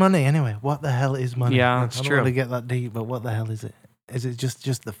 what is money anyway? What the hell is money? Yeah, I it's don't true. want to get that deep, but what the hell is it? Is it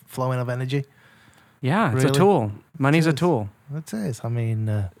just the flowing of energy? Yeah. It's Really? a tool. Money's a It is. tool. It is.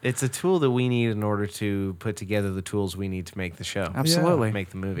 It's a tool that we need in order to put together the tools we need to make the show. Absolutely. Make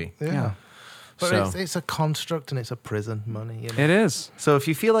the movie. yeah. But So- it's a construct and it's a prison, money. It is. So if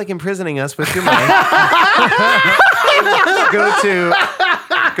you feel like imprisoning us with your money,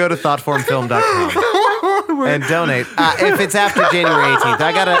 go to thoughtformfilm.com and donate. If it's after January 18th,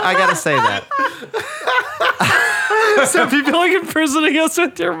 I gotta say that. So if you feel like imprisoning us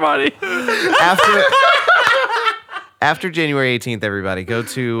with your money. After January 18th, everybody, go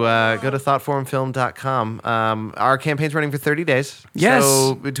to thoughtformfilm.com. Our campaign's running for 30 days. Yes.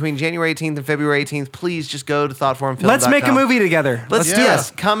 So between January 18th and February 18th, please just go to thoughtformfilm.com. Let's make a movie together. Let's do Yeah. this.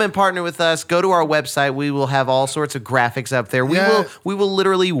 Come and partner with us. Go to our website. We will have all sorts of graphics up there. Yeah. We will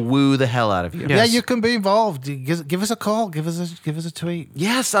literally woo the hell out of you. Yeah. Yeah, Yes. you can be involved. Give us a call. Give us a tweet.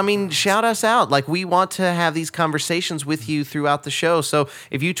 Yes, shout us out. Like, we want to have these conversations with you throughout the show. So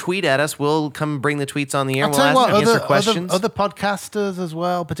if you tweet at us, we'll come bring the tweets on the air. I'll We'll tell you what, answer questions. other podcasters as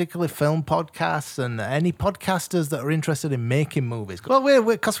well, particularly film podcasts and any podcasters that are interested in making movies. Well,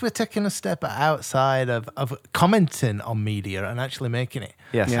 because we're taking a step outside of commenting on media and actually making it.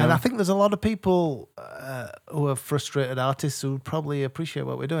 Yes. Yeah. And I think there's a lot of people who are frustrated artists who would probably appreciate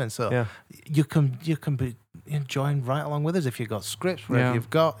what we're doing. So Yeah. you can be join right along with us if you've got scripts, whatever Yeah. you've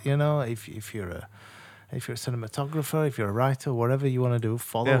got, if you're a cinematographer, if you're a writer, whatever you want to do,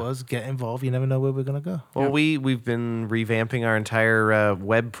 follow Yeah. us, get involved. You never know where we're going to go. Well, we've been revamping our entire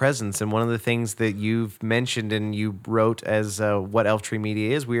web presence, and one of the things that you've mentioned and you wrote as what Elf Tree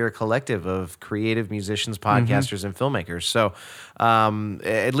Media is, we are a collective of creative musicians, podcasters, and filmmakers. So,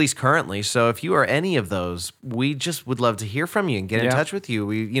 at least currently. So, if you are any of those, we just would love to hear from you and get in Yeah. touch with you.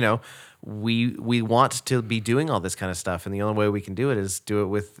 We want to be doing all this kind of stuff, and the only way we can do it is do it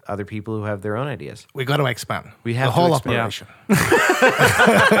with other people who have their own ideas. We got to expand. We have the to whole expand. operation.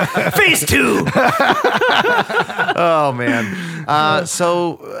 Phase 2. Oh man!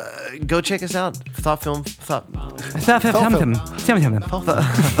 So go check us out.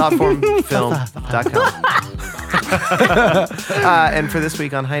 Thoughtformfilm.com. And for this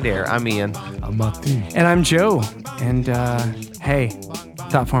week on High Dare, I'm Ian. I'm Martin. And I'm Joe. And hey,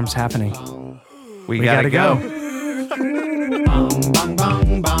 Thoughtform's happening. We gotta go. Bang bang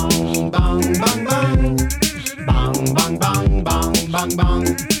bang bang bang bang bang. Bang bang bang bang bang bang.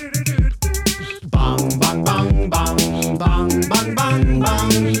 Bang bang bang bang bang bang bang bang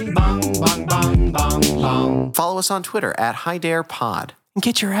bang bang bang bang bang. Follow us on Twitter at HighDarePod. and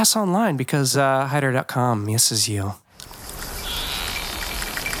get your ass online because Hider.com misses you.